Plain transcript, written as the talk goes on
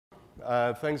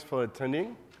Thanks for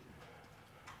attending.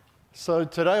 So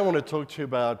today I want to talk to you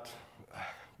about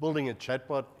building a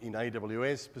chatbot in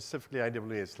AWS, specifically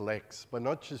AWS Lex, but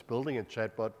not just building a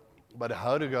chatbot, but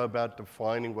how to go about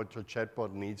defining what your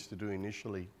chatbot needs to do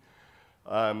initially.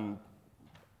 I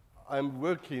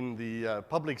work in the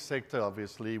public sector,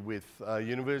 obviously, with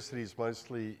universities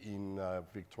mostly in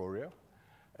Victoria.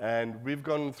 And we've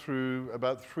gone through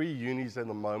about 3 unis at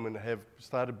the moment, have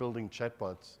started building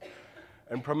chatbots.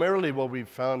 And primarily what we've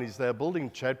found is they're building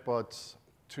chatbots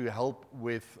to help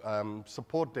with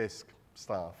support desk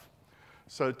staff.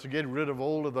 So to get rid of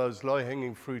all of those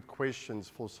low-hanging fruit questions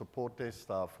for support desk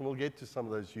staff. And we'll get to some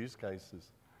of those use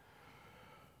cases.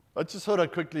 I just thought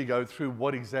I'd quickly go through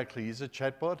what exactly is a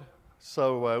chatbot.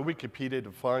 So Wikipedia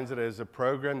defines it as a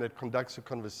program that conducts a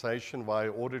conversation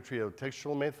via auditory or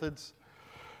textual methods.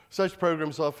 Such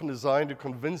programs are often designed to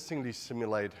convincingly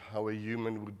simulate how a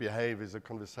human would behave as a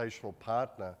conversational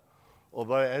partner,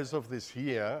 although as of this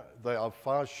year, they are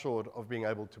far short of being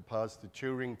able to pass the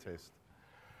Turing test.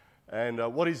 And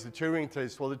what is the Turing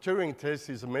test? Well, the Turing test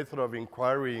is a method of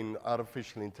inquiry in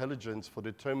artificial intelligence for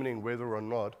determining whether or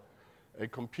not a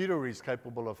computer is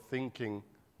capable of thinking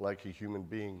like a human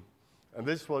being. And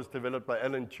this was developed by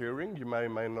Alan Turing. You may or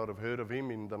may not have heard of him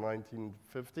in the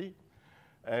 1950s.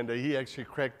 And he actually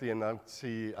cracked the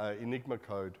Nazi Enigma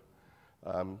code.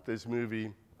 There's a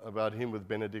movie about him with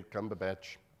Benedict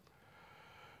Cumberbatch.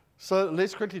 So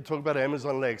let's quickly talk about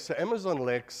Amazon Lex. So Amazon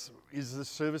Lex is the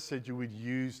service that you would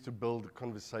use to build a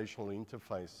conversational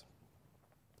interface.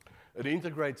 It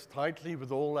integrates tightly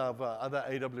with all of our other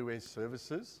AWS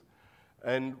services.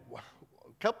 And a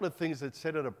couple of things that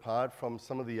set it apart from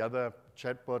some of the other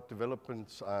chatbot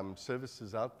development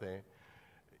services out there.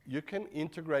 You can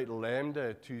integrate Lambda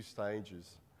at 2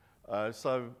 stages.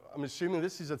 So I'm assuming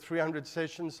this is a 300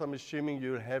 session, so I'm assuming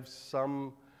you have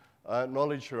some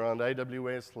knowledge around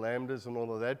AWS, Lambdas, and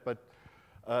all of that. But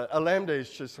a Lambda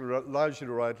is just allows you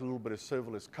to write a little bit of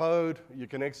serverless code. You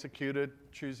can execute it,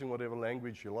 choosing whatever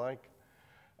language you like.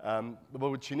 But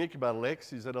what's unique about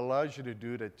Lex is it allows you to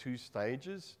do it at 2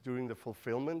 stages during the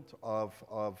fulfillment of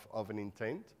an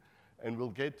intent. And we'll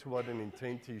get to what an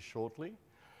intent is shortly.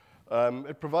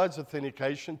 It provides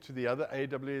authentication to the other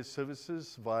AWS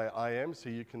services via IAM, so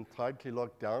you can tightly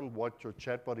lock down what your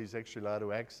chatbot is actually allowed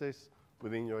to access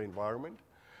within your environment.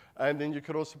 And then you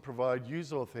could also provide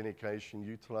user authentication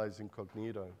utilizing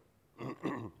Cognito.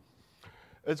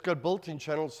 It's got built-in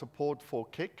channel support for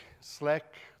Kik,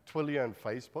 Slack, Twilio, and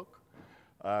Facebook.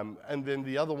 And then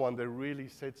the other one that really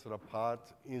sets it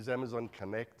apart is Amazon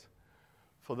Connect.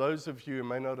 For those of you who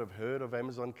may not have heard of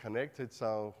Amazon Connect, it's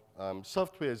our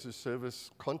software as a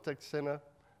service contact center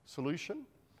solution.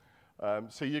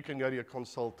 So you can go to your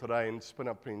console today and spin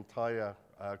up an entire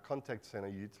contact center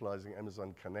utilizing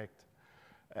Amazon Connect.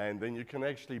 And then you can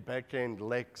actually back-end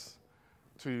Lex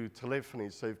to telephony.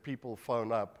 So if people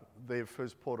phone up, their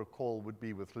first port of call would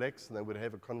be with Lex, and they would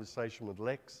have a conversation with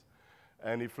Lex.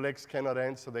 And if Lex cannot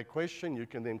answer their question, you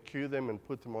can then queue them and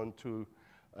put them onto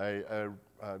a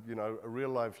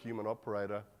real-life human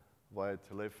operator via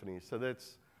telephony. So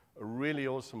that's a really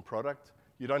awesome product.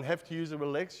 You don't have to use it with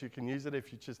Lex. You can use it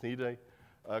if you just need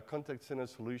a contact center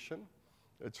solution.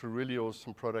 It's a really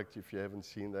awesome product if you haven't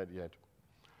seen that yet.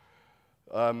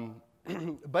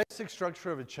 Basic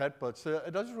structure of a chatbot. So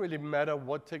it doesn't really matter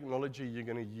what technology you're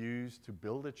going to use to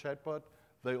build a chatbot.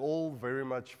 They all very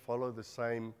much follow the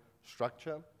same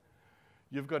structure.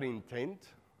 You've got intent.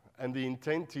 And the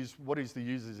intent is, what is the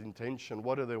user's intention?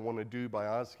 What do they want to do by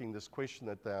asking this question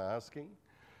that they're asking?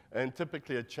 And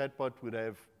typically, a chatbot would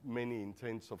have many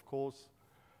intents, of course.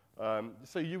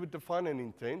 So you would define an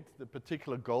intent, the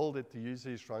particular goal that the user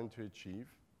is trying to achieve.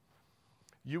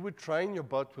 You would train your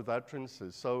bot with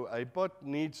utterances. So a bot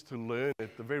needs to learn,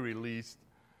 at the very least,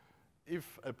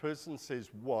 if a person says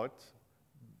what,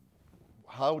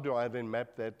 how do I then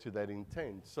map that to that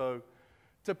intent? So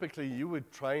typically, you would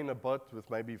train a bot with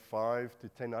maybe 5 to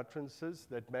 10 utterances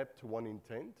that map to one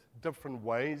intent, different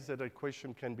ways that a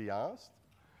question can be asked.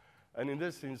 And in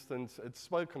this instance, it's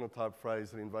spoken or type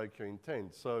phrase that invoke your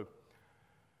intent. So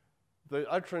the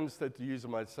utterance that the user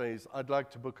might say is, I'd like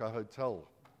to book a hotel.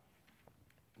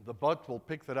 The bot will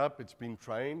pick that up. It's been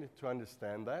trained to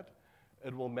understand that.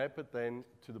 It will map it then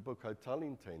to the book hotel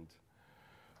intent.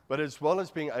 But as well as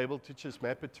being able to just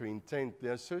map it to intent,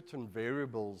 there are certain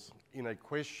variables in a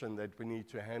question that we need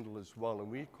to handle as well. And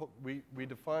we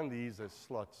define these as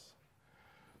slots.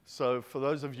 So for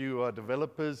those of you who are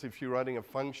developers, if you're writing a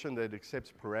function that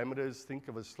accepts parameters, think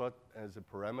of a slot as a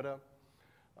parameter.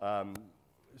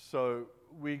 So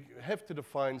we have to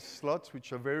define slots,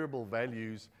 which are variable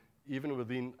values, even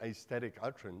within a static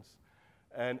utterance.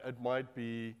 and it might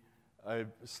be a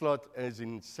slot as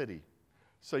in city.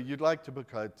 So you'd like to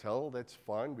book a hotel, that's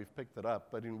fine, we've picked it up,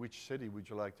 but in which city would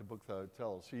you like to book the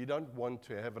hotel? So you don't want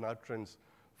to have an utterance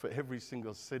for every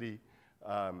single city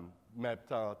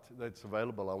mapped out that's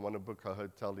available. I want to book a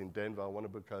hotel in Denver, I want to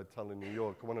book a hotel in New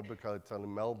York, I want to book a hotel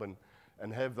in Melbourne,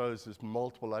 and have those as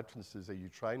multiple utterances that you're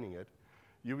training it.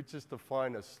 You would just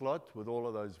define a slot with all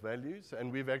of those values,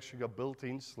 and we've actually got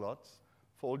built-in slots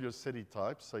for all your city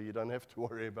types, so you don't have to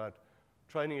worry about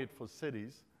training it for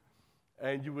cities,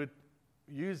 and you would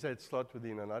use that slot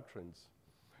within an utterance.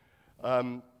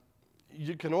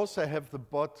 You can also have the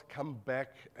bot come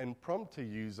back and prompt a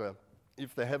user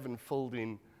if they haven't filled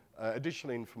in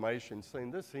additional information. So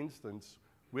in this instance,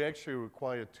 we actually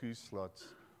require 2 slots.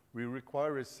 We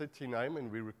require a city name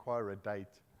and we require a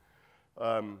date.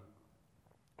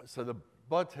 So the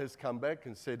bot has come back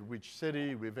and said which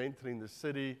city, we've entered in the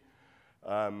city.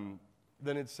 Then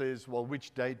it says, well,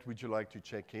 which date would you like to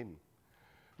check in?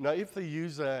 Now, if the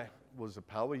user was a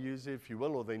power user, if you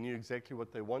will, or they knew exactly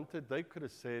what they wanted, they could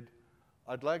have said,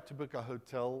 I'd like to book a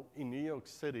hotel in New York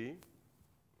City.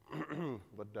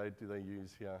 What date do they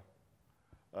use here?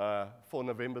 For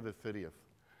November the 30th.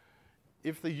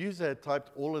 If the user had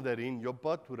typed all of that in, your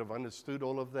bot would have understood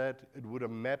all of that. It would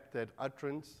have mapped that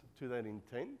utterance to that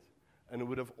intent, and it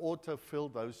would have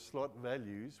auto-filled those slot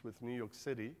values with New York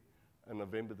City and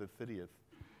November the 30th.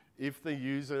 If the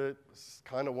user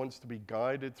kind of wants to be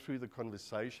guided through the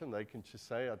conversation, they can just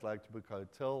say, I'd like to book a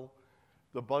hotel.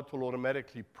 The bot will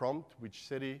automatically prompt which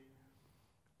city.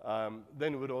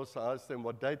 Then it would also ask them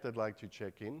what date they'd like to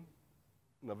check in,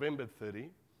 November 30.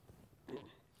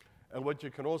 And what you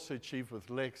can also achieve with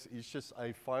Lex is just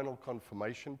a final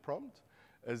confirmation prompt,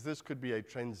 as this could be a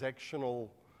transactional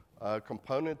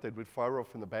component that would fire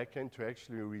off in the back end to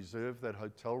actually reserve that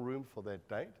hotel room for that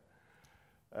date.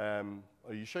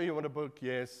 Are you sure you want to book?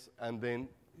 Yes. And then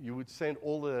you would send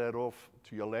all of that off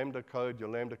to your Lambda code. Your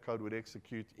Lambda code would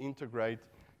execute, integrate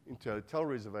into a hotel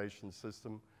reservation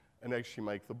system, and actually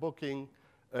make the booking,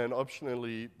 and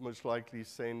optionally, most likely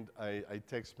send a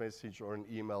text message or an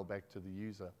email back to the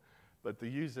user. But the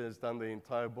user has done the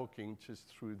entire booking just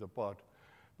through the bot.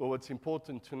 But what's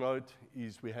important to note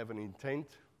is we have an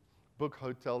intent, book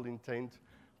hotel intent,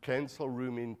 cancel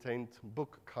room intent,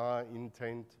 book car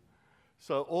intent.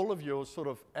 So all of your sort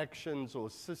of actions or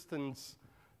assistance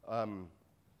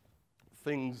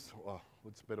things,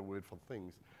 what's a better word for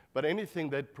things? But anything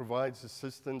that provides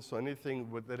assistance or anything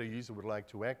that a user would like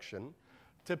to action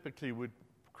typically would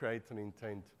create an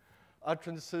intent.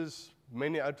 Utterances,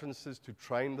 many utterances to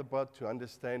train the bot to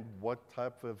understand what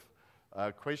type of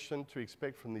question to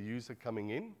expect from the user coming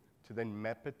in, to then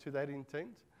map it to that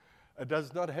intent. It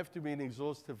does not have to be an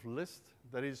exhaustive list.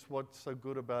 That is what's so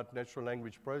good about natural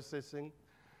language processing.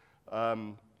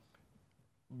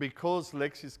 Because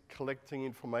Lex is collecting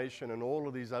information and all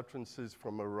of these utterances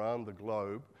from around the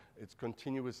globe, it's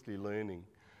continuously learning.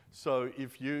 So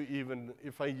if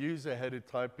a user had to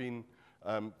type in,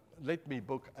 let me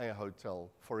book a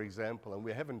hotel, for example, and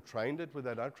we haven't trained it with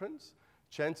that utterance,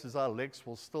 chances are Lex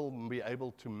will still be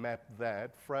able to map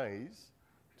that phrase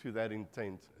to that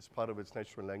intent as part of its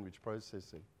natural language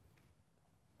processing.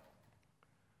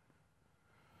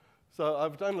 So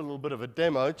I've done a little bit of a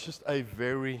demo, just a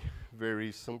very,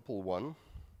 very simple one.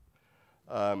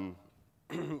 And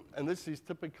this is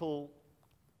typical.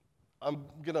 I'm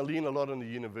going to lean a lot on the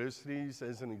universities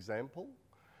as an example.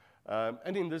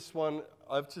 And in this one,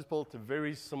 I've just built a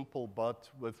very simple bot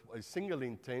with a single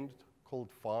intent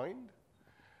called find.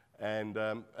 And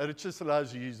it just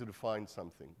allows the user to find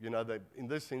something. You know, that in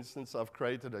this instance, I've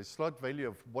created a slot value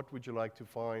of what would you like to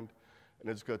find. And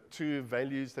it's got 2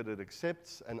 values that it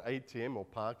accepts, an ATM or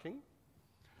parking.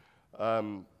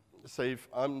 So if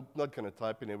I'm not going to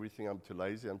type in everything, I'm too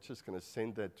lazy. I'm just going to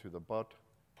send that to the bot.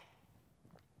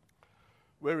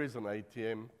 Where is an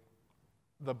ATM?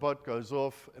 The bot goes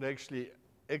off. It actually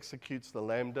executes the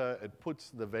Lambda. It puts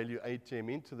the value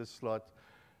ATM into the slot,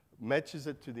 matches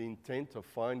it to the intent of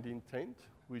find intent,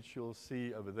 which you'll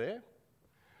see over there,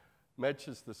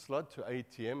 matches the slot to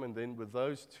ATM, and then with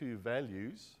those 2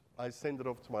 values, I send it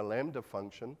off to my Lambda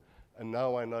function, and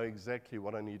now I know exactly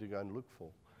what I need to go and look for.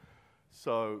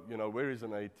 So, you know, where is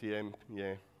an ATM?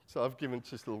 Yeah. So I've given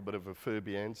just a little bit of a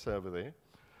Furby answer over there.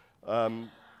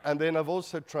 And then I've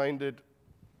also trained it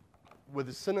with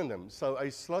a synonym. So a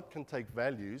slot can take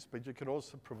values, but you can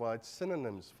also provide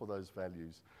synonyms for those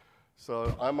values.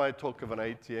 So I might talk of an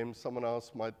ATM, someone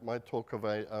else might talk of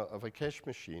a cash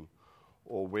machine,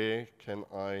 or where can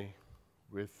I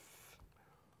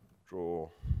withdraw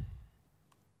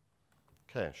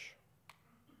cash?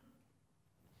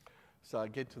 So I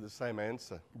get to the same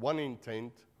answer. One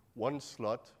intent, one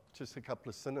slot, just a couple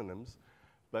of synonyms.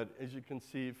 But as you can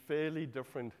see, fairly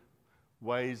different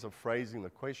ways of phrasing the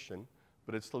question,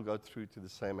 but it still got through to the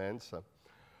same answer.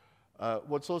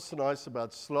 What's also nice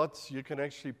about slots, you can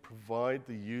actually provide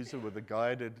the user with a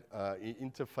guided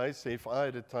interface. So if I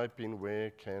had to type in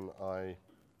where can I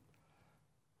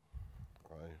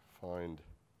find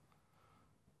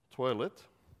toilet,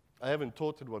 I haven't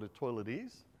taught it what a toilet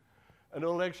is. And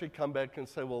it'll actually come back and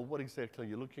say, well, what exactly are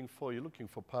you looking for? You're looking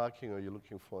for parking or you're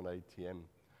looking for an ATM?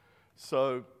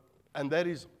 So, and that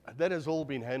has all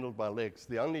been handled by Lex.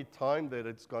 The only time that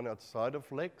it's gone outside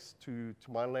of Lex to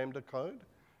my Lambda code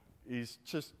is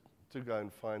just to go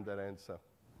and find that answer.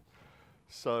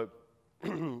 So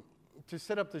to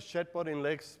set up this chatbot in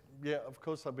Lex, yeah, of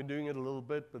course, I've been doing it a little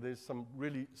bit, but there's some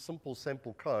really simple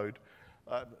sample code.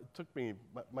 It took me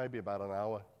maybe about an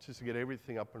hour just to get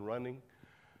everything up and running.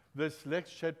 This Lex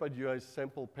Chatbot UI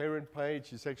sample parent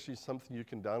page is actually something you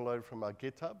can download from our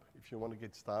GitHub if you want to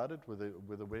get started with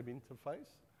a web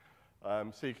interface.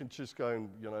 So you can just go and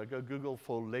go Google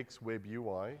for Lex Web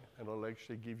UI, and it'll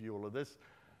actually give you all of this.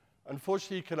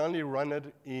 Unfortunately, you can only run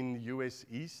it in US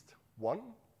East 1.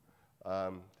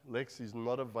 Lex is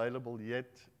not available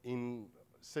yet in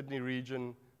Sydney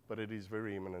region, but it is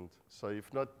very imminent. So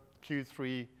if not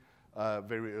Q3,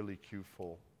 very early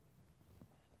Q4.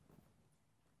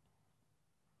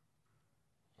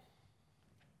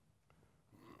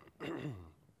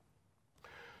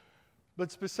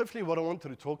 But specifically what I wanted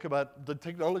to talk about, the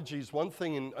technology is one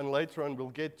thing, and later on we'll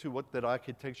get to what that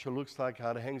architecture looks like, how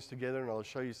it hangs together, and I'll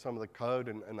show you some of the code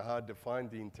and how I define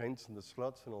the intents and the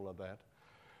slots and all of that.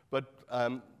 But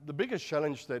the biggest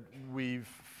challenge that we've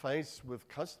faced with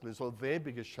customers, or their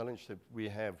biggest challenge that we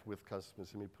have with customers,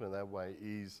 let me put it that way,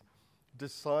 is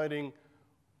deciding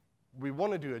we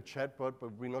want to do a chatbot,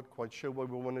 but we're not quite sure what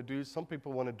we want to do. Some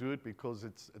people want to do it because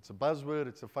it's a buzzword,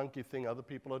 it's a funky thing, other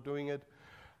people are doing it.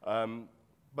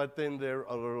 But then there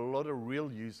are a lot of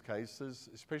real use cases,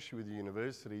 especially with the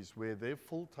universities, where their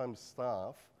full-time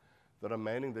staff that are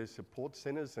manning their support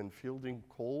centers and fielding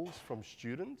calls from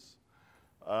students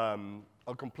are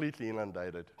completely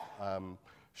inundated.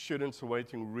 Students are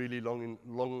waiting really long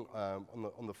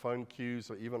on the phone queues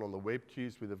or even on the web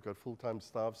queues where they've got full-time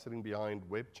staff sitting behind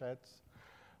web chats.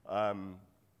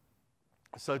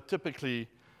 So typically,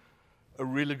 a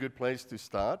really good place to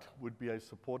start would be a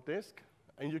support desk.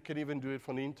 And you can even do it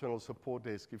from the internal support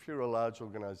desk. If you're a large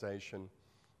organization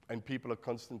and people are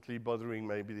constantly bothering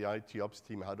maybe the IT ops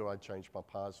team, how do I change my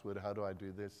password? How do I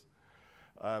do this?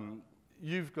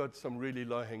 You've got some really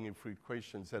low-hanging fruit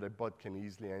questions that a bot can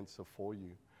easily answer for you.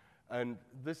 And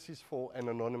this is for an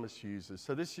anonymous user.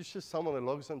 So this is just someone that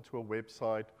logs onto a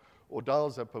website or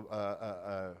dials up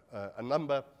a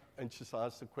number and just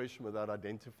asks a question without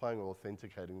identifying or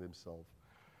authenticating themselves.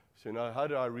 So how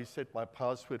do I reset my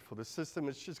password for the system?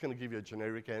 It's just going to give you a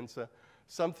generic answer,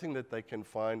 something that they can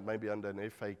find maybe under an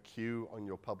FAQ on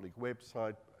your public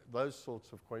website, those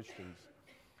sorts of questions.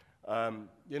 And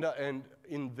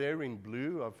in there in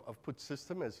blue, I've put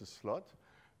system as a slot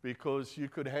because you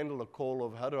could handle a call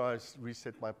of how do I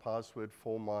reset my password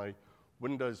for my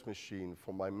Windows machine,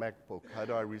 for my MacBook? How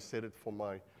do I reset it for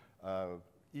my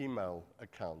email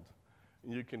account?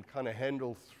 And you can kind of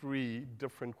handle 3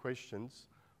 different questions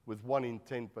with one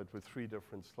intent, but with 3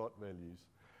 different slot values.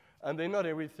 And then not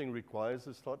everything requires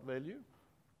a slot value.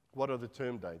 What are the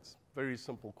term dates? Very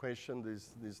simple question.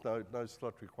 There's no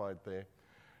slot required there.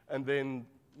 And then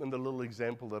the little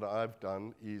example that I've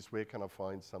done is where can I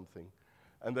find something?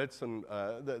 And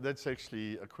that's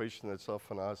actually a question that's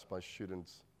often asked by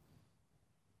students.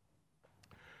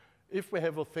 If we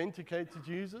have authenticated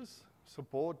users,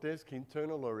 support desk,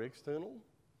 internal or external,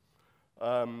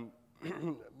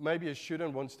 maybe a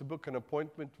student wants to book an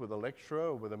appointment with a lecturer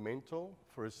or with a mentor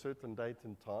for a certain date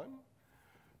and time.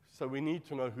 So we need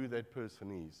to know who that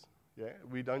person is. Yeah?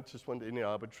 We don't just want any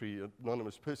arbitrary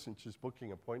anonymous person just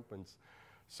booking appointments.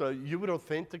 So you would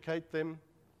authenticate them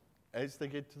as they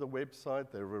get to the website.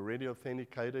 They're already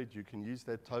authenticated. You can use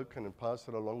that token and pass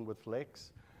it along with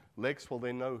Lex. Lex will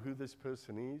then know who this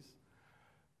person is.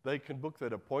 They can book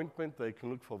that appointment, they can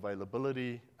look for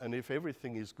availability, and if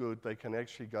everything is good, they can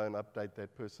actually go and update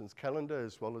that person's calendar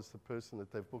as well as the person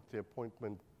that they've booked the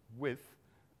appointment with,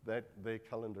 their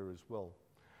calendar as well.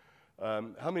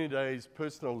 How many days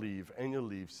personal leave, annual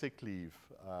leave, sick leave,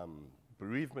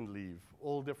 bereavement leave,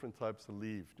 all different types of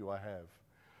leave do I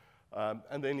have?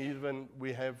 And then even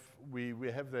we have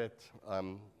that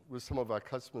with some of our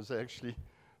customers actually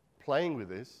playing with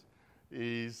this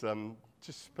is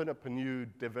just spin up a new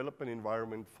development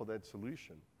environment for that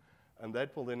solution. And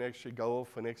that will then actually go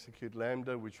off and execute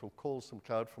Lambda, which will call some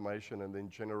cloud formation and then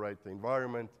generate the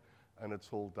environment, and it's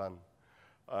all done.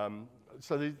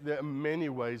 So there are many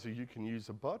ways that you can use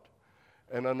a bot.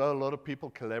 And I know a lot of people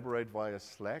collaborate via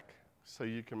Slack, so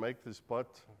you can make this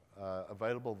bot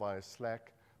available via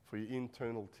Slack for your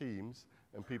internal teams,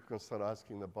 and people can start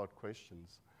asking the bot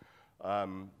questions.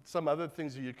 Some other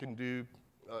things that you can do,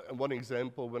 one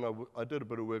example, when I did a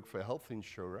bit of work for a health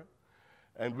insurer,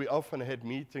 and we often had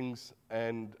meetings,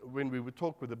 and when we would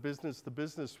talk with the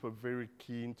business were very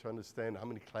keen to understand how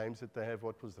many claims that they have,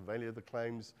 what was the value of the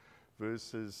claims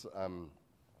versus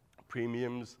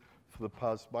premiums for the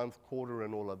past month, quarter,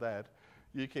 and all of that.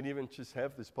 You can even just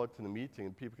have this bot in the meeting,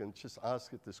 and people can just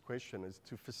ask it this question as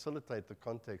to facilitate the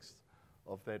context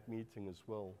of that meeting as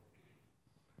well.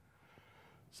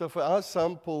 So for our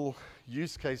sample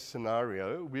use case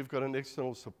scenario, we've got an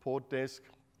external support desk.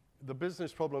 The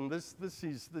business problem, this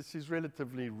is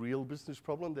relatively real business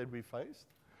problem that we faced.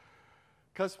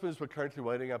 Customers were currently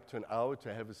waiting up to an hour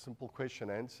to have a simple question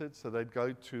answered, so they'd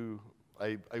go to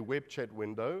a web chat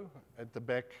window. At the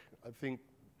back, I think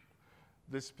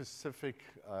this specific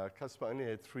customer only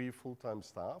had 3 full-time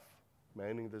staff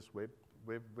manning this web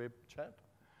chat.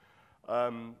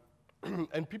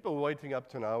 And people were waiting up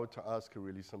to an hour to ask a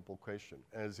really simple question,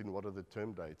 as in what are the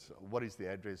term dates? What is the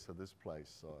address of this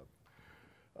place?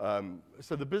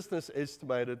 So the business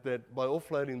estimated that by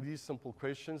offloading these simple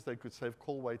questions, they could save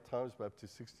call wait times by up to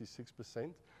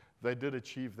 66%. They did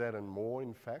achieve that and more,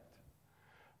 in fact.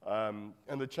 And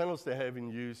the channels they have in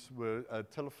use were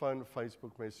telephone,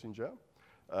 Facebook Messenger.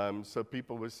 So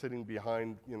people were sitting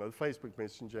behind, Facebook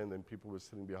Messenger, and then people were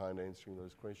sitting behind answering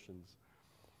those questions.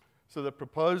 So the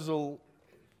proposal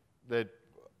that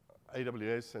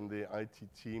AWS and their IT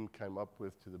team came up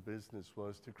with to the business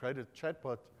was to create a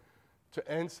chatbot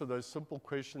to answer those simple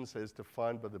questions as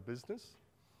defined by the business.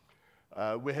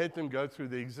 We had them go through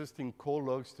the existing call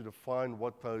logs to define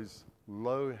what those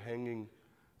low-hanging,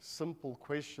 simple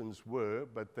questions were,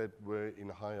 but that were in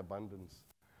high abundance.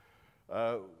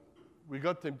 We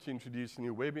got them to introduce a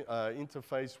new web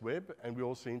interface web, and we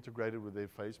also integrated with their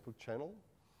Facebook channel.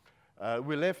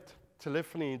 We left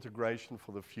telephony integration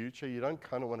for the future. You don't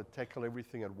kind of want to tackle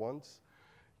everything at once.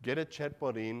 Get a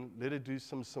chatbot in, let it do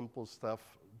some simple stuff.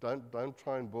 Don't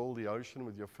try and boil the ocean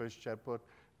with your first chatbot.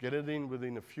 Get it in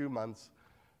within a few months.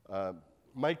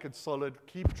 Make it solid,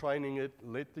 keep training it,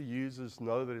 let the users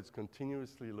know that it's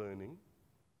continuously learning.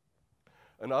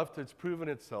 And after it's proven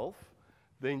itself,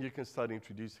 then you can start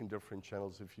introducing different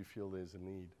channels if you feel there's a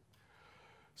need.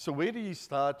 So where do you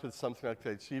start with something like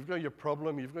that? So you've got your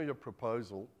problem, you've got your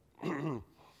proposal,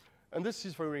 and this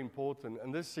is very important.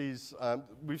 And this is,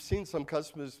 we've seen some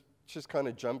customers just kind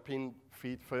of jump in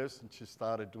feet first and just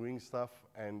started doing stuff,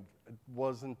 and it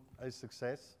wasn't a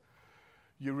success.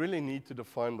 You really need to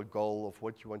define the goal of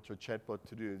what you want your chatbot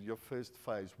to do. Your first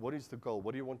phase, what is the goal?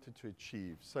 What do you want it to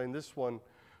achieve? So in this one,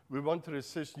 we want to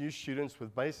assist new students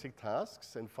with basic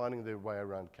tasks and finding their way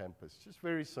around campus. Just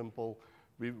very simple.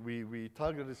 We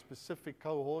targeted a specific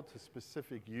cohort, a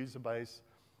specific user base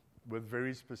with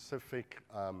very specific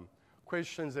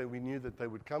questions that we knew that they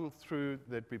would come through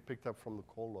that we picked up from the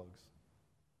call logs.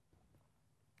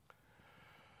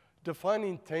 Define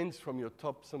intents from your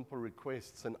top simple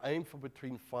requests and aim for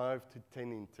between 5 to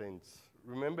 10 intents.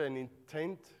 Remember, an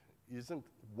intent isn't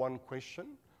one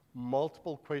question.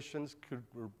 Multiple questions could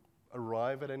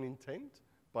arrive at an intent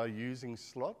by using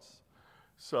slots.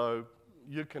 So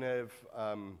you can have,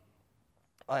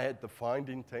 I had the find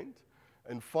intent,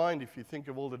 and find, if you think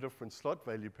of all the different slot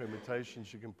value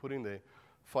permutations you can put in there,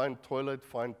 find toilet,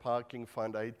 find parking,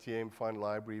 find ATM, find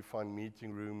library, find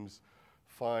meeting rooms,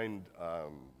 find, I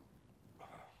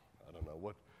don't know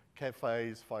what,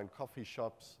 cafes, find coffee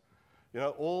shops,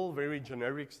 all very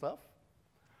generic stuff.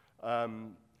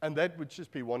 And that would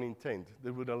just be one intent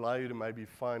that would allow you to maybe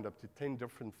find up to 10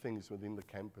 different things within the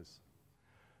campus.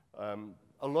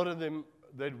 A lot of them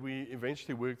that we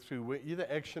eventually worked through were either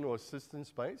action or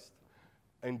assistance based,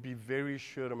 and be very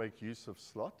sure to make use of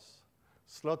slots.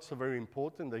 Slots are very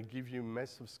important. They give you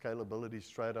massive scalability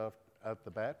straight out the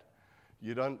bat.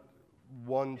 You don't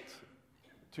want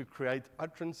to create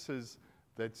utterances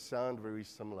that sound very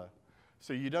similar.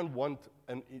 So you don't want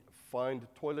a find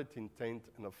toilet intent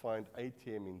and a find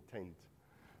ATM intent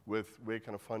with where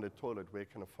can I find a toilet, where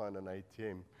can I find an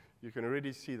ATM. You can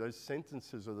already see those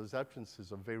sentences or those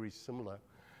utterances are very similar.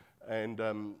 And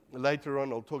later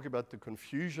on, I'll talk about the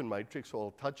confusion matrix, or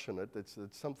I'll touch on it. It's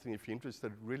something, if you're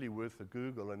interested, really worth a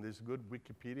Google, and there's a good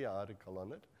Wikipedia article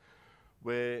on it,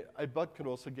 where a bot can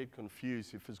also get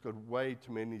confused if it's got way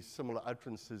too many similar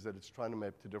utterances that it's trying to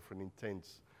map to different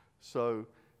intents. So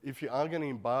if you are going to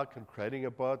embark on creating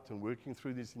a bot and working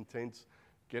through these intents,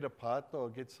 get a partner or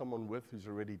get someone with who's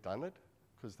already done it,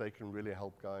 because they can really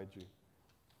help guide you.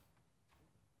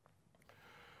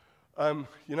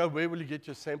 Where will you get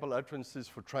your sample utterances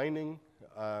for training?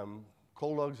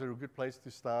 Call logs are a good place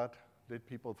to start. Let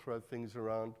people throw things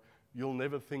around. You'll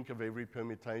never think of every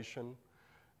permutation.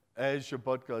 As your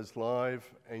bot goes live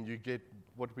and you get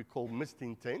what we call missed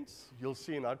intents, you'll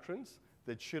see an utterance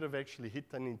that should have actually hit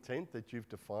an intent that you've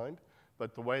defined,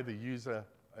 but the way the user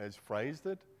has phrased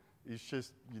it is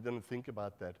just, you didn't think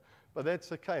about that. But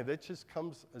that's okay. That just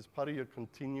comes as part of your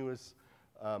continuous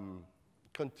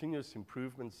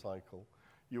improvement cycle.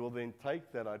 You will then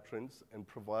take that utterance and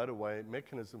provide a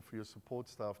mechanism for your support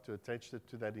staff to attach it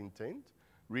to that intent,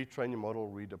 retrain your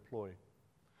model, redeploy.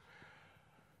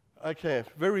 Okay,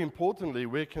 very importantly,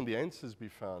 where can the answers be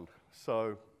found?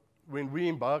 So when we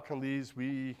embark on these,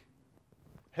 we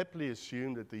happily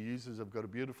assume that the users have got a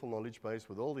beautiful knowledge base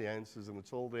with all the answers and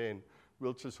it's all there, and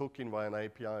we'll just hook in via an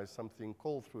API or something,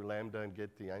 call through Lambda and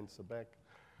get the answer back.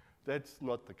 That's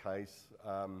not the case.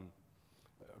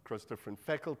 Across different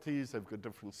faculties, they've got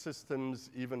different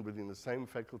systems, even within the same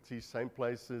faculty, same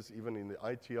places, even in the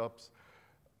IT ops.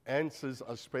 Answers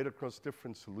are spread across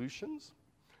different solutions,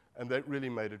 and that really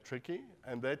made it tricky,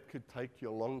 and that could take you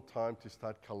a long time to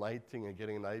start collating and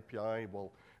getting an API.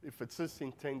 Well, if it's this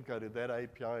intent, go to that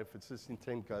API. If it's this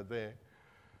intent, go there.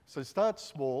 So start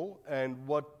small, and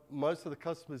what most of the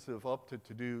customers have opted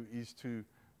to do is to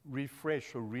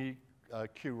refresh or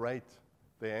curate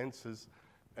their answers.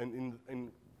 And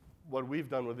in what we've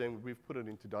done with them, we've put it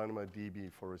into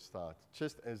DynamoDB for a start,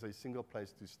 just as a single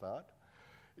place to start.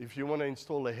 If you want to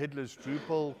install a headless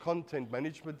Drupal content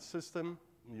management system,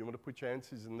 you want to put your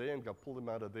answers in there and go pull them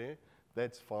out of there,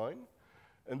 that's fine.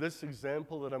 In this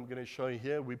example that I'm going to show you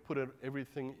here, we put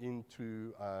everything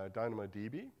into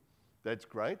DynamoDB. That's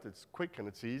great. It's quick and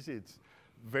it's easy. It's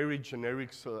very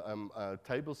generic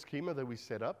table schema that we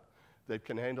set up that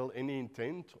can handle any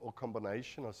intent or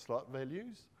combination of slot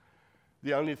values.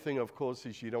 The only thing, of course,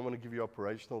 is you don't want to give your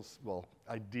operationals, well,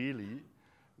 ideally,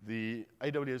 the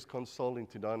AWS console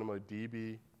into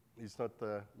DynamoDB is not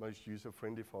the most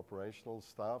user-friendly for operational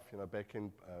staff,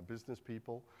 back-end business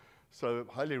people. So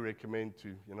highly recommend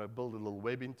to, build a little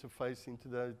web interface into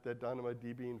that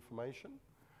DynamoDB information.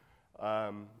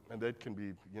 And that can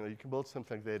be, you can build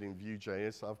something like that in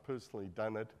Vue.js. I've personally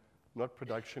done it. Not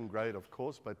production grade, of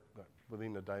course, but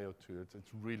within a day or two.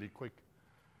 It's really quick.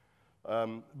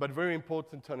 But very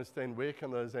important to understand where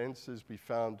can those answers be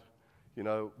found.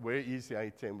 Where is the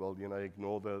ATM? Well,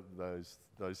 ignore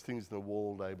those things in the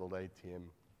wall labeled ATM.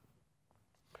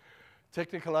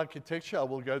 Technical architecture, I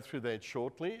will go through that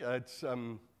shortly. It's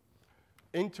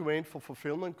end-to-end for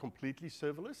fulfillment, completely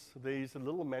serverless. There is a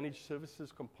little managed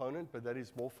services component, but that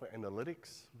is more for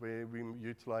analytics, where we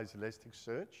utilize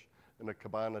Elasticsearch and a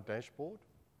Kibana dashboard.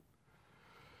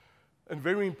 And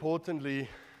very importantly,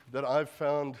 that I've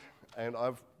found, and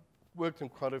I've worked on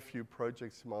quite a few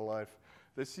projects in my life,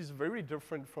 this is very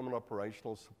different from an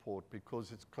operational support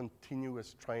because it's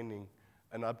continuous training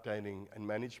and updating and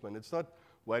management. It's not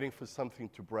waiting for something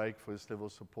to break, first level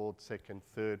support, second,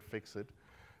 third, fix it.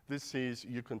 This is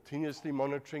you're continuously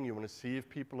monitoring. You want to see if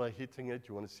people are hitting it.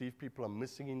 You want to see if people are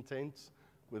missing intents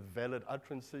with valid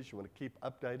utterances. You want to keep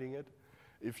updating it.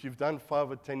 If you've done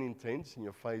 5 or 10 intents in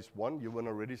your phase 1, you want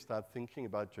to already start thinking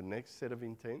about your next set of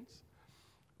intents.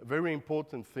 A very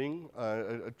important thing,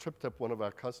 I tripped up one of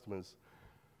our customers.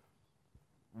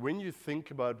 When you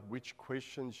think about which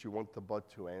questions you want the bot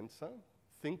to answer,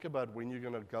 think about when you're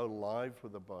going to go live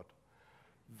with the bot.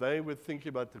 They were thinking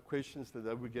about the questions that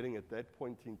they were getting at that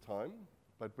point in time,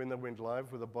 but when they went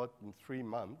live with the bot in 3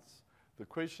 months, the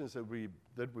questions that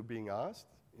were being asked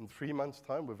in 3 months'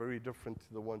 time were very different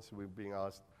to the ones that were being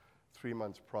asked 3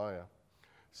 months prior.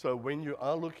 So when you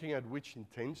are looking at which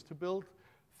intents to build,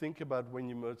 think about when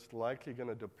you're most likely going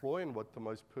to deploy and what the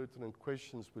most pertinent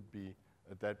questions would be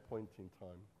at that point in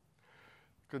time.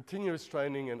 Continuous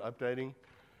training and updating,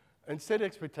 and set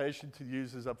expectation to the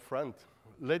users up front.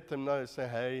 Let them know, say,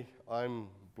 hey, I'm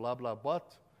blah, blah,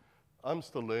 bot. I'm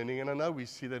still learning, and I know we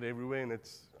see that everywhere, and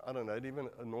it's, I don't know, it even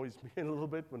annoys me a little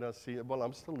bit when I see it. Well,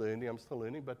 I'm still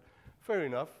learning, but fair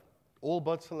enough. All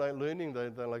bots are like learning.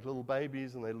 They're like little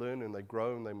babies, and they learn, and they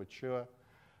grow, and they mature.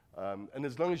 And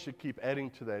as long as you keep adding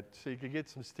to that, so you can get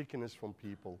some stickiness from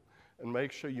people, and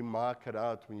make sure you mark it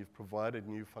out when you've provided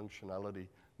new functionality.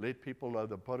 Let people know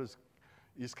the bot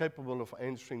is capable of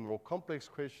answering more complex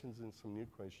questions and some new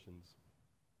questions.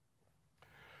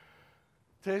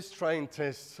 Test, train,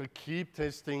 test. So keep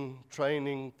testing,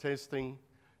 training, testing.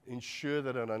 Ensure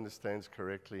that it understands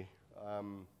correctly.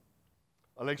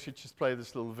 I'll actually just play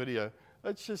this little video.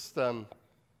 It's just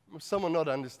someone not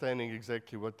understanding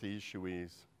exactly what the issue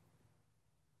is.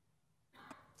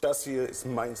 Das hier ist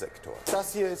mein Sektor.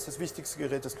 Das hier ist das wichtigste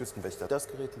Gerät des Küstenwächters. Das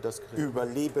Gerät und das Gerät.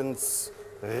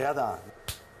 Überlebensradar.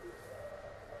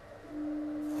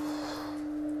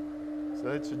 So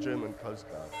that's a German Coast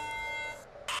Guard.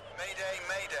 Mayday,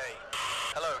 mayday.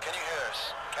 Hello, can you hear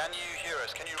us? Can you hear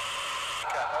us? Can you...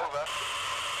 Over.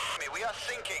 We are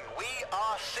sinking. We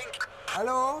are sinking.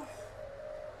 Hello?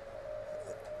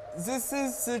 This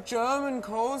is the German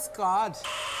Coast Guard.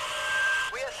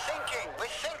 We are sinking. We're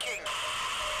sinking.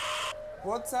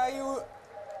 What are you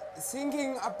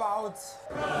thinking about?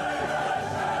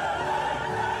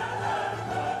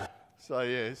 So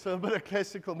yeah, so a bit of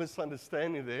classical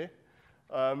misunderstanding there.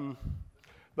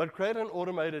 But create an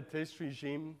automated test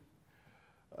regime.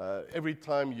 Every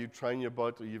time you train your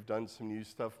bot or you've done some new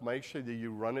stuff, make sure that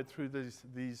you run it through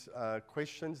these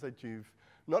questions that you've,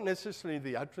 not necessarily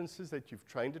the utterances that you've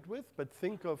trained it with, but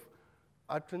think of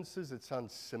utterances that sound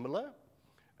similar.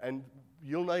 And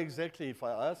you'll know exactly if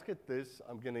I ask it this,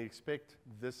 I'm going to expect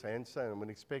this answer, and I'm going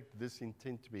to expect this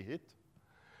intent to be hit.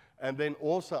 And then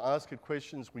also ask it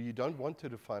questions where you don't want to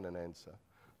define an answer.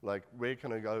 Like, where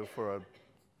can I go for a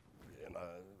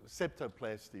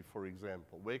septoplasty, for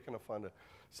example? Where can I find a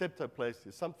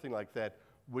septoplasty? Something like that,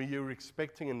 where you're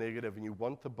expecting a negative and you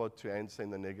want the bot to answer in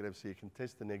the negative so you can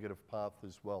test the negative path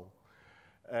as well.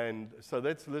 And so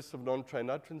that's a list of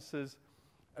non-trained utterances.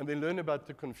 And then learn about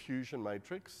the confusion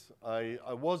matrix. I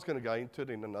was going to go into it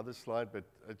in another slide, but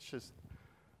it's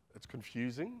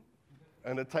confusing.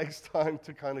 And it takes time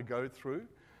to kind of go through.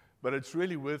 But it's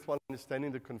really worthwhile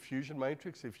understanding the confusion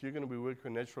matrix if you're going to be working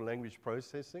with natural language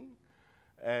processing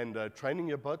and training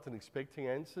your bot and expecting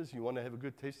answers. You want to have a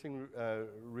good testing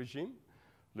regime.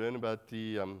 Learn about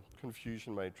the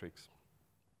confusion matrix.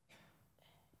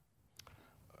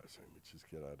 So let me just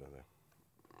get out of there.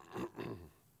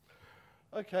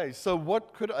 Okay, so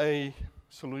what could a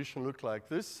solution look like?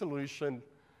 This solution,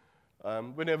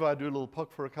 whenever I do a little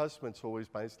POC for a customer, it's always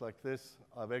based like this.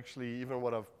 I've actually, even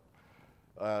what I've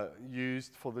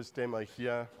used for this demo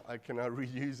here, I can now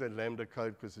reuse that Lambda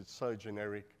code because it's so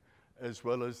generic, as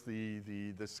well as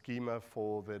the schema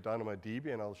for the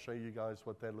DynamoDB, and I'll show you guys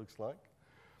what that looks like.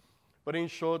 But in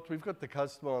short, we've got the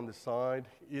customer on the side,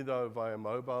 either via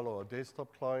mobile or a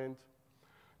desktop client.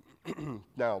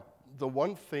 Now, the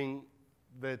one thing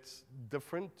that's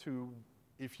different to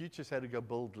if you just had to go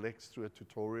build Lex through a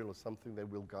tutorial or something that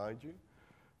will guide you,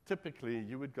 typically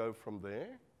you would go from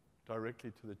there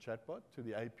directly to the chatbot, to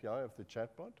the API of the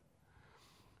chatbot.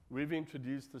 We've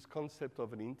introduced this concept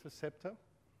of an interceptor.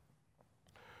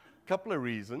 A couple of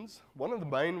reasons. One of the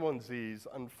main ones is,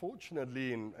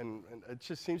 unfortunately, and it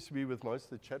just seems to be with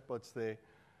most of the chatbots there,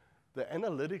 the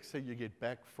analytics that you get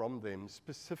back from them,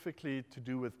 specifically to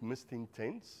do with missed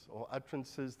intents or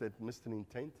utterances that missed an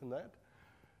intent in that,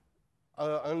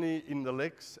 are only in the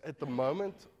Lex at the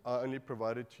moment, are only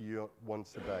provided to you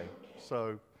once a day.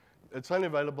 So it's only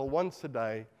available once a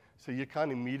day, so you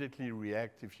can't immediately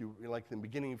react if you, like in the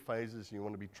beginning phases, you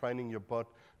want to be training your bot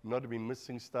not to be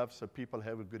missing stuff so people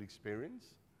have a good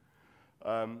experience.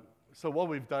 So what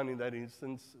we've done in that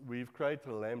instance, we've created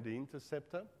a Lambda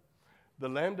interceptor. The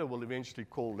Lambda will eventually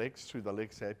call Lex through the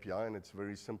Lex API, and it's a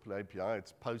very simple API.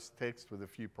 It's post text with a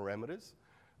few parameters,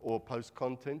 or post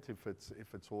content if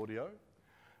it's audio.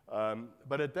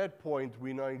 But at that point,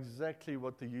 we know exactly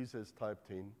what the user has typed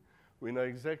in. We know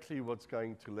exactly what's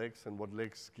going to Lex and what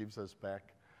Lex gives us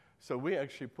back. So we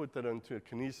actually put that onto a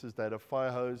Kinesis data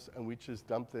firehose, and we just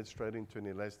dump that straight into an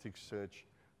Elasticsearch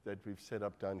that we've set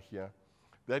up down here.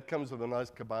 That comes with a nice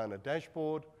Kibana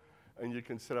dashboard, and you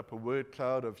can set up a word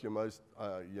cloud of your most,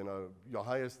 your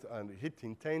highest hit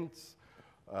intents,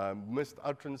 missed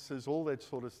utterances, all that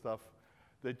sort of stuff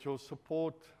that your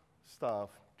support staff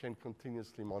can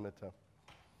continuously monitor.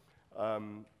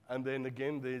 And then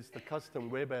again, there's the custom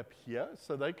web app here,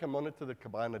 so they can monitor the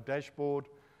Kibana dashboard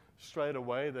straight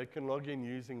away. They can log in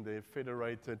using their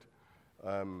federated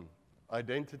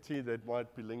identity that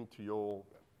might be linked to your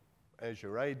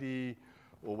Azure AD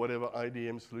or whatever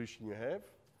IDM solution you have.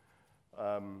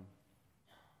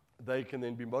 They can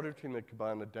then be monitoring the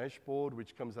Kibana dashboard,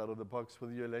 which comes out of the box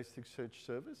with your Elasticsearch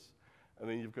service. And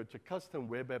then you've got your custom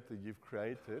web app that you've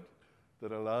created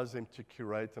that allows them to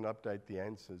curate and update the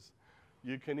answers.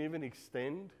 You can even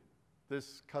extend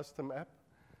this custom app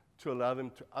to allow them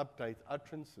to update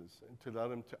utterances and to allow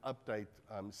them to update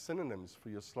synonyms for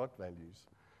your slot values.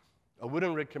 I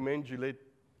wouldn't recommend you let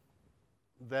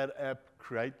that app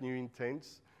create new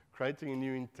intents. Creating a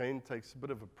new intent takes a bit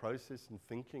of a process and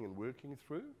thinking and working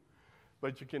through.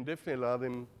 but you can definitely allow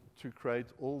them to create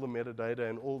all the metadata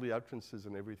and all the utterances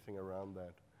and everything around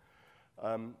that.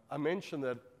 I mentioned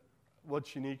that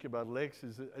what's unique about Lex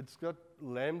is it's got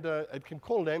Lambda. It can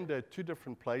call Lambda at 2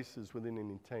 different places within an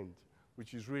intent,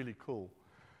 which is really cool.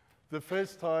 The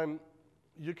first time,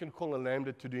 you can call a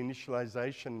Lambda to do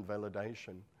initialization and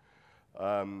validation.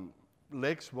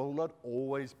 Lex will not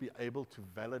always be able to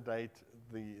validate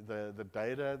the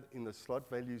data in the slot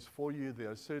values for you. There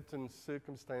are certain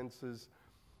circumstances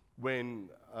when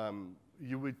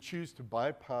you would choose to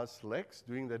bypass Lex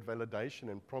doing that validation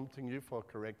and prompting you for a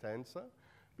correct answer,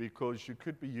 because you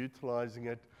could be utilizing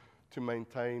it to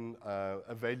maintain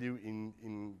a value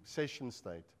in session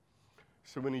state.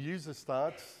 So when a user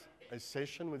starts a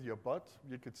session with your bot,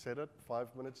 you could set it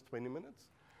 5 minutes, 20 minutes.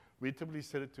 We typically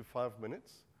set it to 5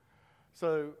 minutes.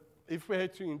 So if we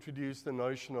had to introduce the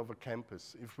notion of a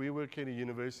campus, if we work at a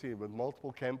university with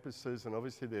multiple campuses, and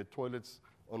obviously there are toilets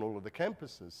on all of the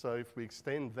campuses, so if we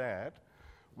extend that,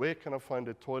 where can I find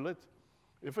a toilet?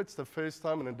 If it's the first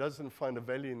time and it doesn't find a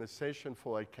value in the session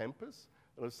for a campus,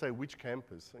 it'll say which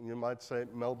campus, and you might say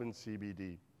Melbourne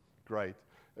CBD. Great.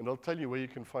 And I'll tell you where you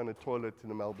can find a toilet in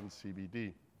the Melbourne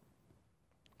CBD.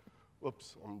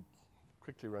 Whoops, I'm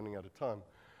quickly running out of time.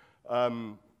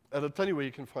 And I'll tell you where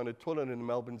you can find a toilet in the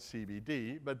Melbourne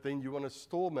CBD, but then you want to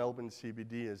store Melbourne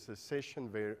CBD as a session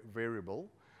variable.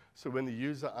 So when the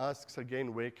user asks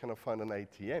again, where can I find an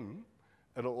ATM,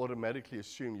 it'll automatically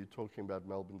assume you're talking about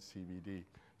Melbourne CBD.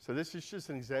 So this is just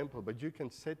an example, but you can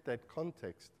set that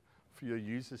context for your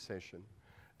user session.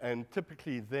 And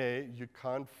typically there, you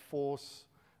can't force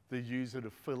the user to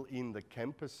fill in the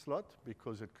campus slot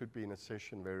because it could be in a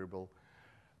session variable.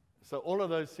 So all of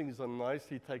those things are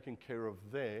nicely taken care of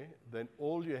there. Then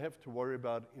all you have to worry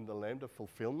about in the Lambda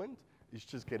fulfillment is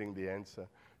just getting the answer.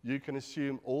 You can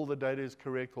assume all the data is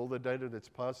correct, all the data that's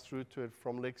passed through to it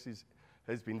from Lex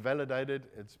has been validated,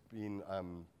 it's been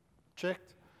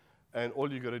checked, and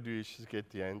all you got to do is just get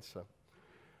the answer.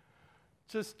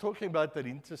 Just talking about that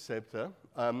interceptor,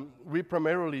 we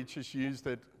primarily just use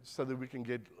that so that we can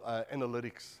get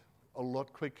analytics a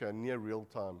lot quicker, near real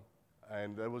time.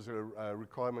 And that was a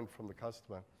requirement from the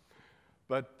customer.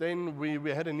 But then we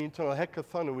had an internal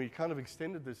hackathon, and we kind of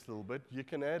extended this a little bit. You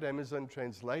can add Amazon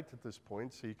Translate at this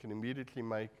point, so you can immediately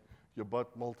make your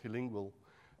bot multilingual.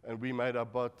 And we made our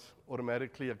bot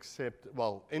automatically accept,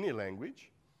 well, any language,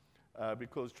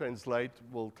 because Translate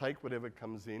will take whatever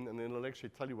comes in, and then it'll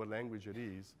actually tell you what language it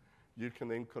is. You can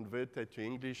then convert that to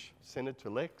English, send it to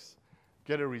Lex,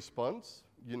 get a response.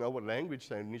 You know what language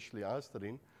they initially asked it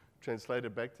in, translate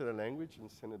it back to the language, and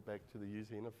send it back to the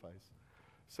user interface.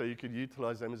 So you could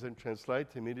utilize Amazon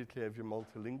Translate, immediately have your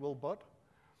multilingual bot,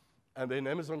 and then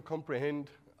Amazon Comprehend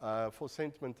for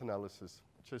sentiment analysis,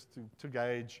 just to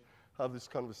gauge how this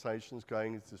conversation is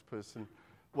going with this person.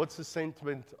 What's the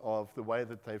sentiment of the way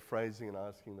that they're phrasing and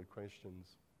asking the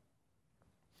questions?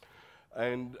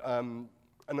 And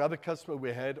another customer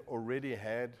we had already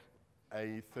had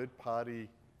a third-party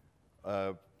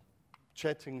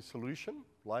chatting solution,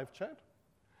 live chat.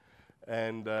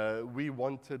 And we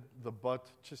wanted the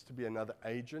bot just to be another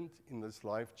agent in this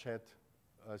live chat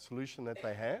solution that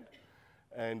they had.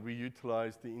 And we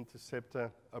utilized the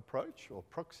interceptor approach, or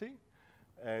proxy.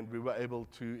 And we were able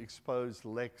to expose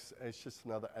Lex as just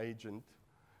another agent,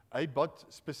 a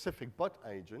specific bot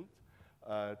agent,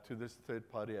 to this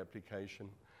third-party application.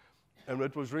 And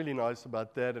what was really nice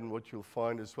about that, and what you'll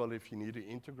find as well, if you need to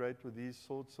integrate with these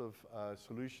sorts of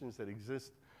solutions that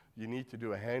exist, you need to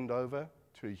do a handover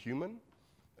to a human,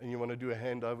 and you want to do a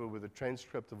handover with a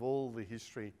transcript of all the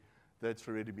history that's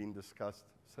already been discussed,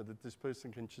 so that this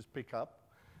person can just pick up,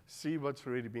 see what's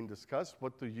already been discussed,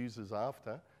 what the user's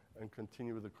after, and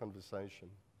continue with the conversation.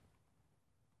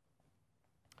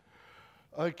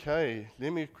 Okay,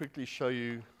 let me quickly show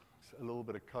you a little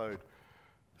bit of code.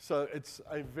 So it's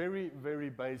a very, very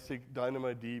basic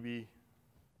DynamoDB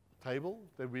table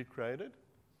that we created.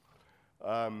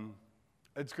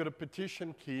 It's got a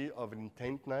petition key of an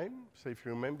intent name. So if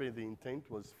you remember, the intent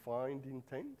was find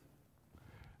intent.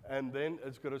 And then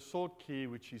it's got a sort key,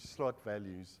 which is slot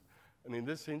values. And in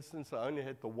this instance, I only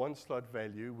had the one slot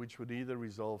value, which would either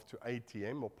resolve to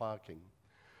ATM or parking.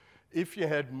 If you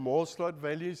had more slot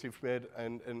values, if we had,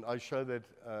 and I show that,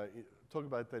 talk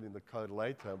about that in the code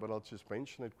later, but I'll just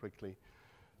mention it quickly.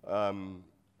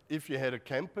 If you had a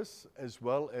campus as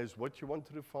well as what you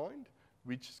wanted to find,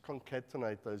 we just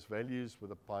concatenate those values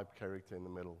with a pipe character in the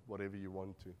middle, whatever you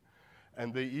want to.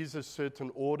 And there is a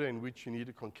certain order in which you need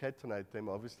to concatenate them,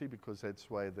 obviously, because that's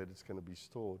the way that it's going to be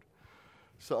stored.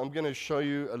 So I'm going to show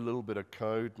you a little bit of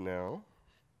code now.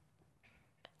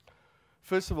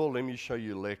 First of all, let me show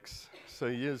you Lex. So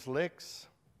here's Lex.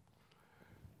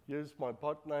 Here's my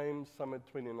bot name, Summit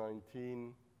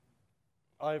 2019.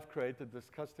 I've created this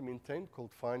custom intent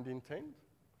called find intent.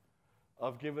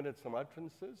 I've given it some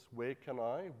utterances. Where can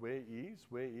I? Where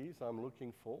is I'm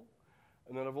looking for.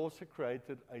 And then I've also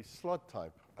created a slot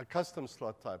type, a custom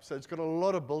slot type. So it's got a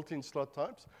lot of built-in slot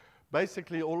types.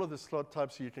 Basically, all of the slot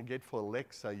types you can get for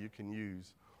Alexa you can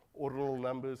use. Ordinal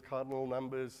numbers, cardinal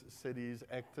numbers, cities,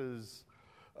 actors.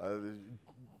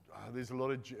 There's a lot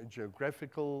of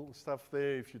geographical stuff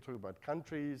there if you talk about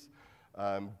countries,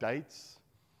 dates.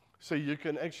 So you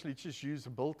can actually just use a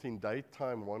built-in date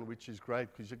time one, which is great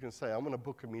because you can say, I'm going to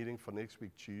book a meeting for next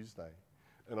week Tuesday.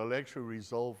 And I'll actually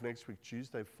resolve next week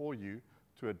Tuesday for you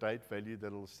to a date value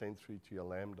that will send through to your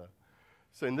Lambda.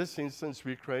 So in this instance,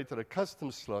 we created a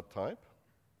custom slot type.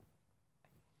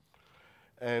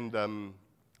 And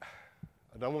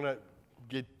I don't want to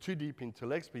get too deep into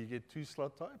Lex, but you get two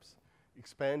slot types,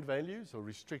 expand values or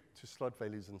restrict to slot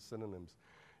values and synonyms.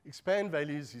 Expand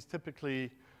values is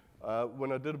typically,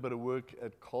 when I did a bit of work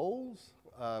at Kohl's,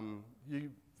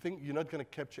 you think you're not going to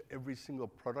capture every single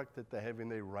product that they have in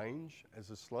their range as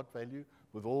a slot value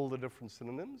with all the different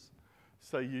synonyms.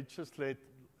 So you just let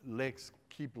Lex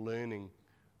keep learning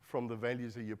from the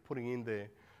values that you're putting in there.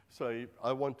 So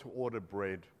I want to order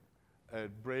bread.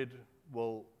 Bread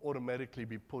will automatically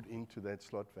be put into that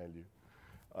slot value.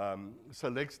 So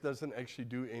Lex doesn't actually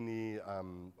do any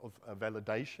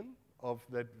validation of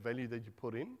that value that you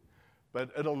put in, but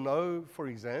it'll know, for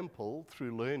example,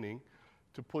 through learning,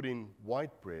 to put in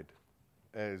white bread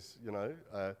as, you know,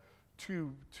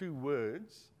 two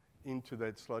words into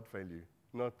that slot value,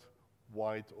 not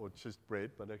white or just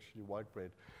bread, but actually white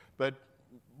bread. But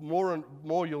more and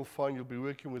more you'll find you'll be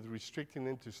working with restricting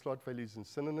them to slot values and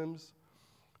synonyms.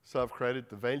 So I've created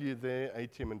the value there,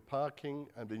 ATM and parking,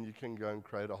 and then you can go and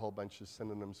create a whole bunch of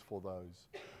synonyms for those.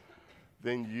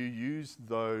 Then you use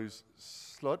those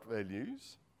slot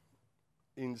values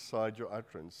inside your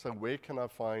utterance. So where can I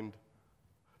find?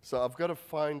 So I've got a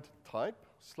find type,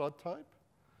 slot type.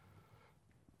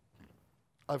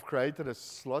 I've created a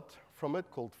slot from it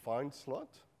called find slot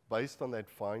based on that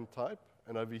find type.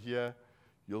 And over here,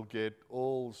 you'll get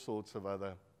all sorts of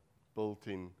other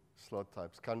built-in slot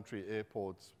types, country,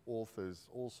 airports, authors,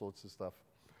 all sorts of stuff.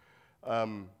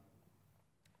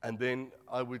 And then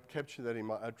I would capture that in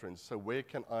my utterance. So where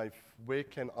can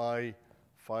I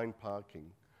find parking?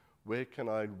 Where can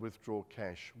I withdraw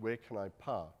cash? Where can I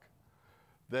park?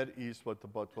 That is what the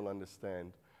bot will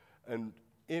understand. And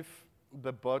if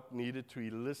the bot needed to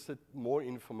elicit more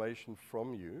information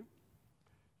from you,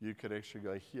 you could actually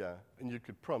go here and you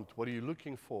could prompt, what are you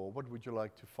looking for? What would you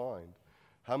like to find?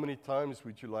 How many times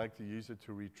would you like the user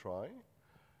to retry?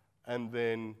 And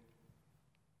then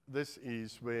this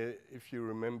is where, if you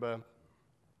remember,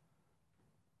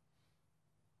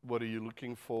 what are you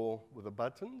looking for with the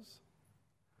buttons?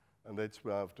 And that's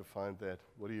where I have to find that.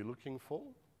 What are you looking for?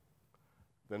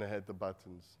 Then I had the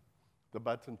buttons. The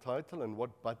button title and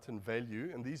what button value.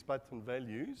 And these button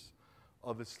values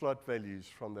are the slot values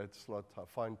from that slot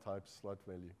find type slot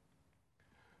value.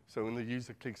 So when the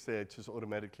user clicks there, it just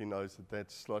automatically knows that that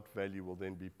slot value will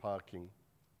then be parking.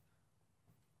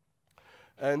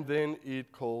 And then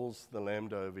it calls the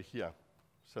Lambda over here.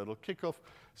 So it'll kick off.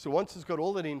 So once it's got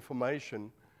all that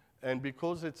information, and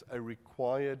because it's a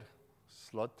required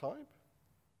slot type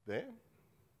there,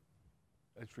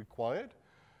 it's required,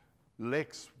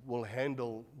 Lex will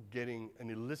handle getting and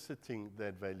eliciting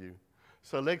that value.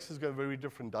 So Lex has got very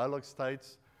different dialog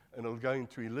states, and it'll go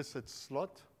into elicit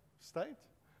slot state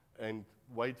and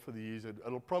wait for the user.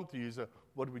 It'll prompt the user,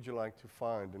 what would you like to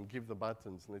find, and give the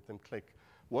buttons and let them click.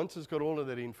 Once it's got all of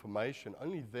that information,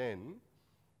 only then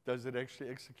does it actually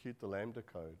execute the Lambda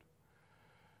code.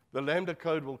 The Lambda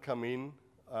code will come in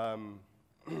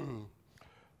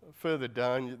further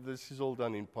down. This is all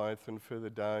done in Python. Further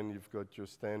down, you've got your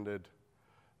standard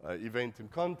event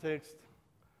and context.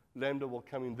 Lambda will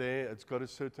come in there. It's got a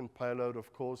certain payload,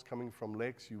 of course, coming from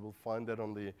Lex. You will find that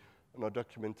on our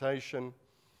documentation.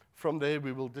 From there,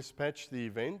 we will dispatch the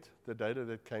event, the data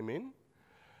that came in.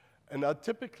 And now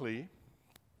typically,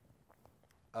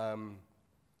 I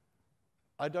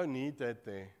don't need that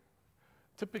there.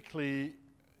 Typically,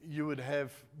 you would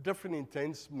have different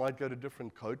intents, might go to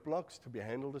different code blocks to be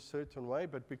handled a certain way,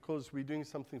 but because we're doing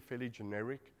something fairly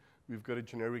generic, we've got a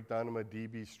generic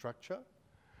DynamoDB structure,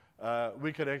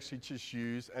 we could actually just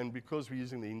use, and because we're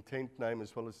using the intent name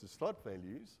as well as the slot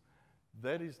values,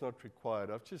 that is not required.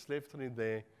 I've just left it in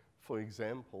there for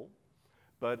example.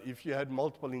 But if you had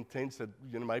multiple intents that,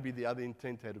 maybe the other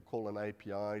intent had to call an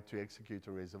API to execute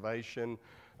a reservation,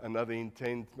 another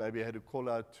intent. Maybe I had to call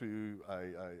out to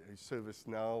a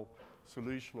ServiceNow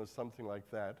solution or something like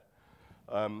that.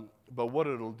 But what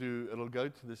it'll do, it'll go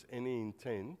to this any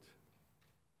intent.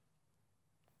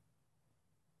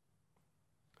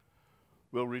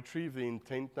 We'll retrieve the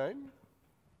intent name.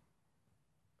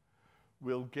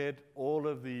 We'll get all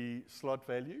of the slot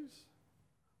values.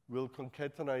 We'll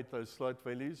concatenate those slot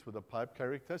values with a pipe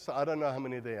character. So I don't know how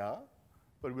many there are,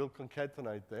 but we'll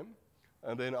concatenate them.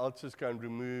 And then I'll just go and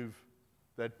remove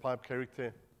that pipe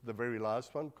character, the very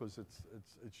last one, because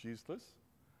it's useless.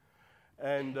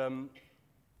 And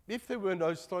if there were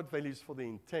no slot values for the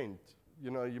intent,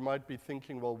 you know, you might be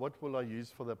thinking, well, what will I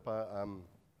use for the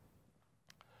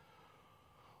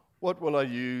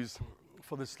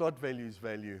slot values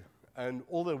value? And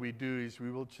all that we do is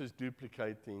we will just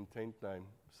duplicate the intent name.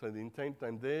 So the intent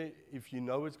name there, if you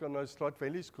know it's got no slot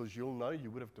values, because you'll know, you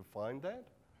would have defined that,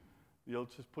 you'll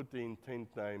just put the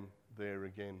intent name there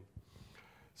again.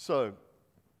 So,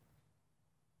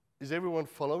 is everyone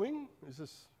following? Is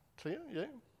this clear? Yeah?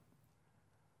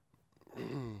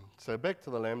 So back to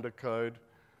the Lambda code.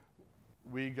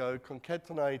 We go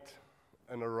concatenate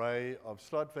an array of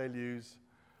slot values,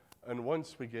 and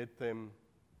once we get them,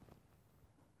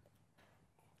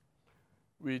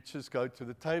 we just go to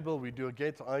the table, we do a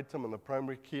get item on the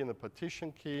primary key and the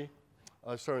partition key,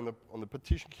 on the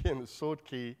partition key and the sort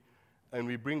key, and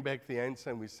we bring back the answer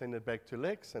and we send it back to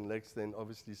Lex, and Lex then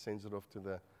obviously sends it off to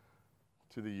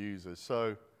the user.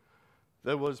 So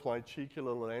that was my cheeky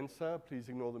little answer. Please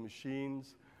ignore the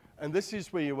machines. And this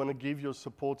is where you want to give your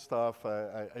support staff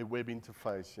a web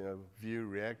interface, you know, Vue,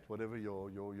 React, whatever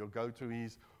your go-to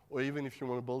is, or even if you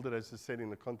want to build it, as I said, in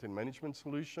the content management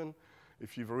solution.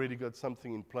 If you've already got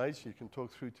something in place, you can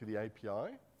talk through to the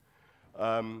API.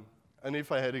 And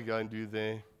if I had to go and do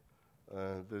there,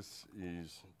 this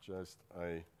is just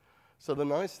a... So the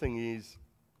nice thing is,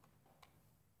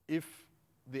 if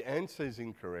the answer is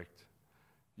incorrect,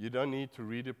 you don't need to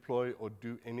redeploy or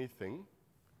do anything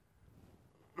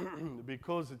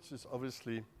because it just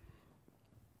obviously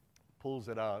pulls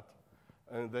it out,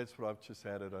 and that's what I've just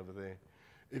added over there.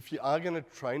 If you are going to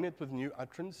train it with new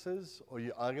utterances, or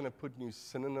you are going to put new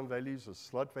synonym values or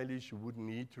slot values, you would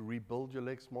need to rebuild your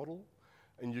Lex model.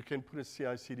 And you can put a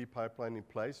CI/CD pipeline in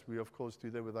place. We, of course, do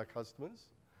that with our customers.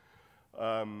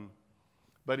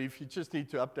 But if you just need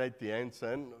to update the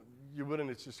answer, and you wouldn't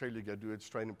necessarily go do it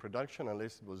straight in production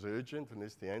unless it was urgent,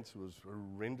 unless the answer was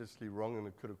horrendously wrong and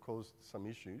it could have caused some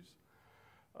issues.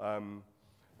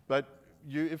 But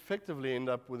you effectively end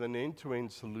up with an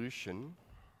end-to-end solution.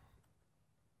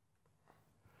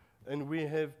 And we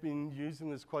have been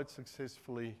using this quite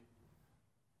successfully.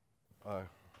 At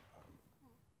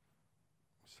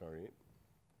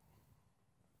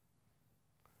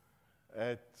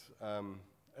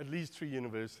least 3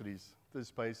 universities,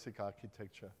 this basic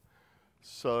architecture.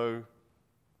 So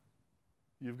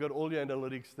you've got all your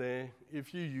analytics there.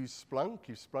 If you use Splunk,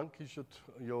 if Splunk is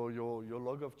your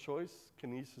log of choice,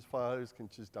 Kinesis Firehose can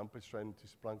just dump it straight into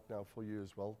Splunk now for you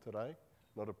as well today.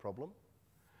 Not a problem.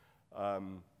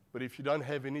 But if you don't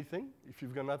have anything, if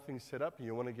you've got nothing set up and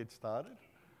you want to get started,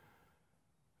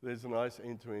 there's a nice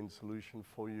end-to-end solution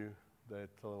for you that,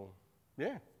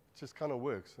 it just kind of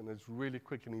works. And it's really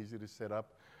quick and easy to set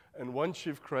up. And once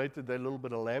you've created that little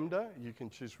bit of Lambda, you can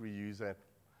just reuse that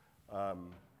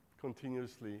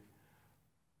continuously.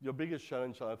 Your biggest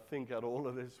challenge, I think, out of all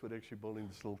of this would actually building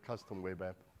this little custom web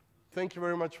app. Thank you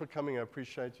very much for coming. I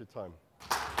appreciate your time.